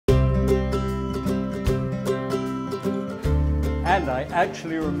And I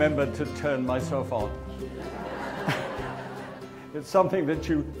actually remembered to turn myself on. It's something that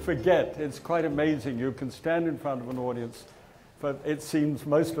you forget. It's quite amazing. You can stand in front of an audience for, it seems,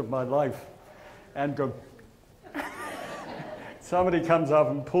 most of my life and go... Somebody comes up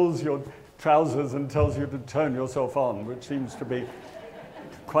and pulls your trousers and tells you to turn yourself on, which seems to be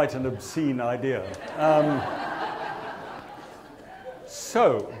quite an obscene idea.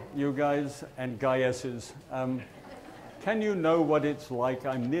 So, you guys and guysesses, can you know what it's like?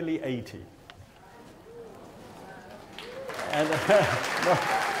 I'm nearly 80.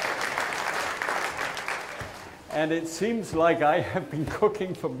 And it seems like I have been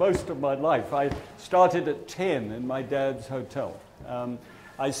cooking for most of my life. I started at 10 in my dad's hotel.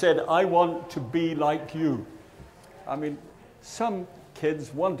 I said, I want to be like you. I mean, some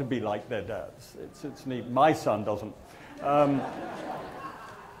kids want to be like their dads. It's neat. My son doesn't.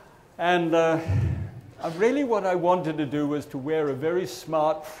 Really what I wanted to do was to wear a very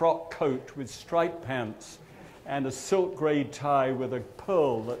smart frock coat with striped pants and a silk grey tie with a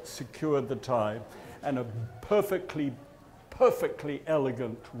pearl that secured the tie and a perfectly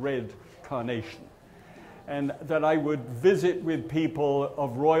elegant red carnation. And that I would visit with people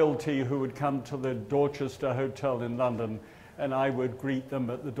of royalty who would come to the Dorchester Hotel in London, and I would greet them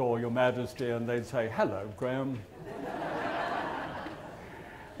at the door, Your Majesty, and they'd say, hello, Graham.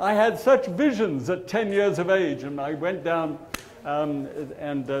 I had such visions at 10 years of age, and I went down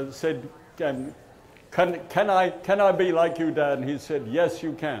and said, can I be like you, Dad? And he said, yes,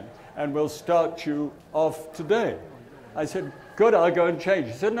 you can, and we'll start you off today. I said, good, I'll go and change.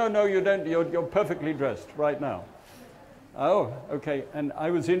 He said, no, you don't, you're perfectly dressed right now. Oh, okay, and I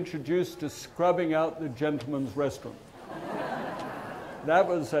was introduced to scrubbing out the gentleman's restaurant. That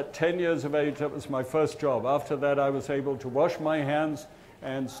was at 10 years of age, that was my first job. After that, I was able to wash my hands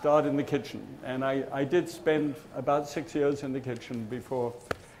and start in the kitchen. And I did spend about 6 years in the kitchen before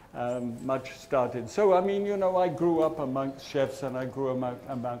much started. So, I mean, you know, I grew up amongst chefs and I grew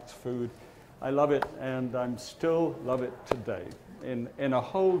amongst food. I love it, and I still love it today in a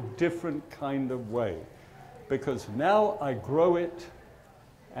whole different kind of way. Because now I grow it,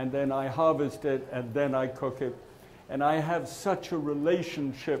 and then I harvest it, and then I cook it. And I have such a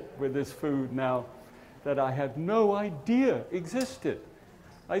relationship with this food now that I had no idea existed.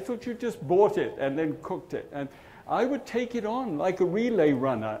 I thought you just bought it and then cooked it. And I would take it on like a relay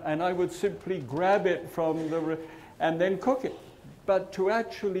runner, and I would simply grab it from the... and then cook it. But to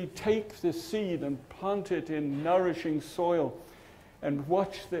actually take the seed and plant it in nourishing soil and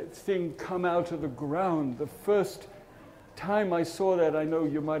watch that thing come out of the ground, the first time I saw that, I know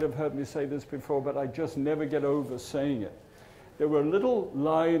you might have heard me say this before, but I just never get over saying it. There were a little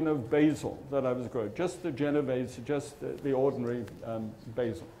line of basil that I was growing, just the Genovese, just the ordinary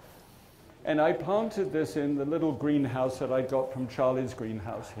basil. And I planted this in the little greenhouse that I got from Charlie's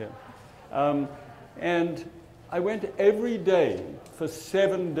greenhouse here. And I went every day for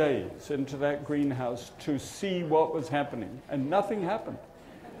 7 days into that greenhouse to see what was happening, and nothing happened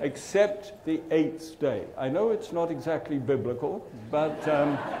except the 8th day. I know it's not exactly biblical, but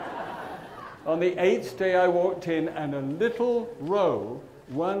on the 8th day I walked in, and a little row,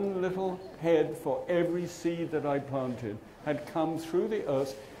 one little head for every seed that I planted, had come through the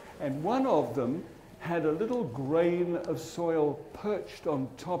earth, and one of them had a little grain of soil perched on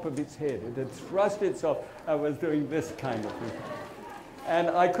top of its head. It had thrust itself. I was doing this kind of thing. And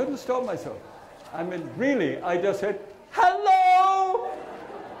I couldn't stop myself. I mean, really, I just said, hello!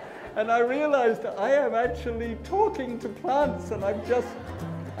 And I realized I am actually talking to plants, and I've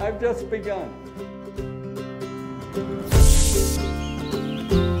just begun.